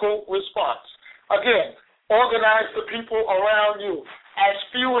medical response. Again, organize the people around you. As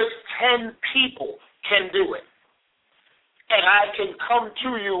few as 10 people can do it. And I can come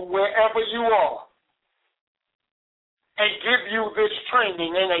to you wherever you are and give you this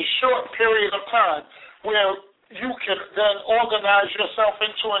training in a short period of time where you can then organize yourself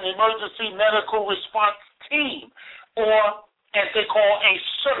into an emergency medical response team, or as they call a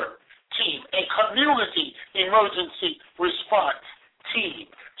CERT team, a community emergency response team,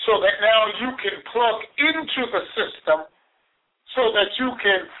 so that now you can plug into the system so that you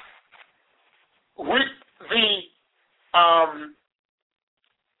can reap the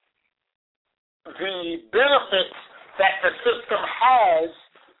benefits that the system has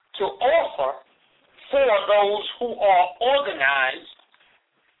to offer for those who are organized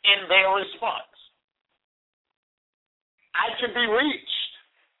in their response. I can be reached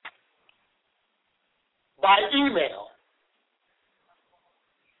by email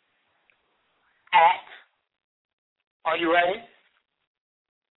at, are you ready?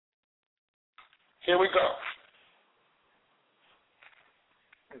 Here we go.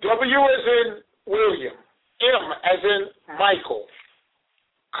 W as in William, M as in Michael,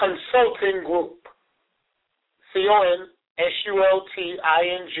 Consulting Group,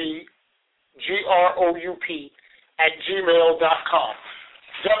 CONSULTINGGROUP @gmail.com.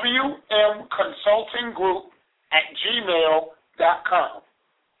 WM Consulting Group @gmail.com.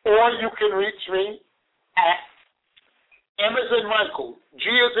 Or you can reach me at M as in Michael, G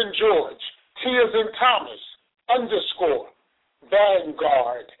as in George, T as in Thomas, _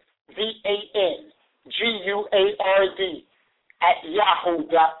 Vanguard, VANGUARD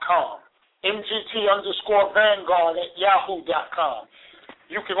 @yahoo.com. MGT _ Vanguard @yahoo.com.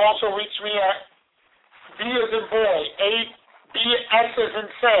 You can also reach me at B as in boy, B S as in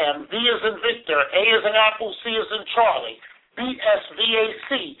Sam, V as in Victor, A as in Apple, C as in Charlie,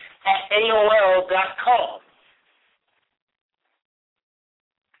 BSVAC @AOL.com.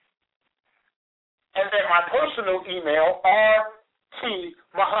 And then my personal email, RT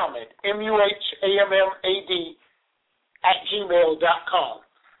Muhammad, MUHAMMAD @gmail.com.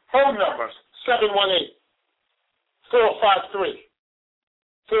 Phone numbers,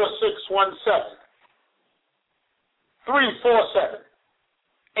 718-453-4617,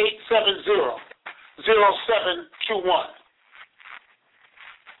 347-870-0721.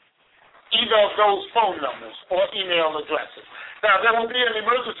 Either of those phone numbers or email addresses. Now, there will be an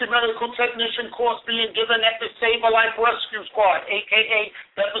emergency medical technician course being given at the Save a Life Rescue Squad, a.k.a.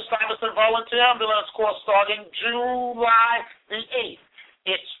 the Stuyvesant Volunteer Ambulance course, starting July the 8th.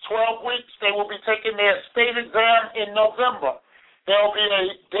 It's 12 weeks. They will be taking their state exam in November. There will be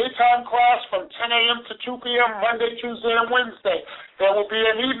a daytime class from 10 a.m. to 2 p.m. Monday, Tuesday, and Wednesday. There will be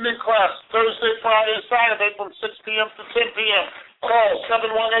an evening class Thursday, Friday, and Saturday from 6 p.m. to 10 p.m. Call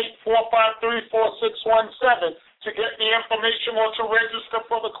 718-453-4617 to get the information or to register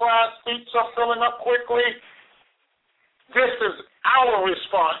for the class. Seats are filling up quickly. This is our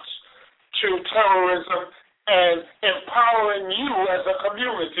response to terrorism and empowering you as a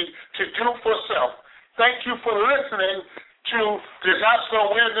community to do for self. Thank you for listening to Disaster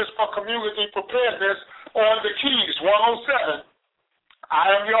Awareness for Community Preparedness on the Keys 107. I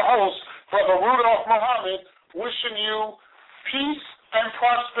am your host, Brother Rudolph Muhammad, wishing you peace and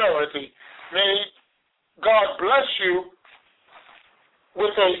prosperity. May God bless you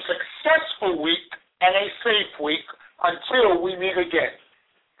with a successful week and a safe week until we meet again.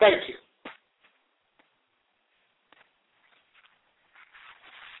 Thank you.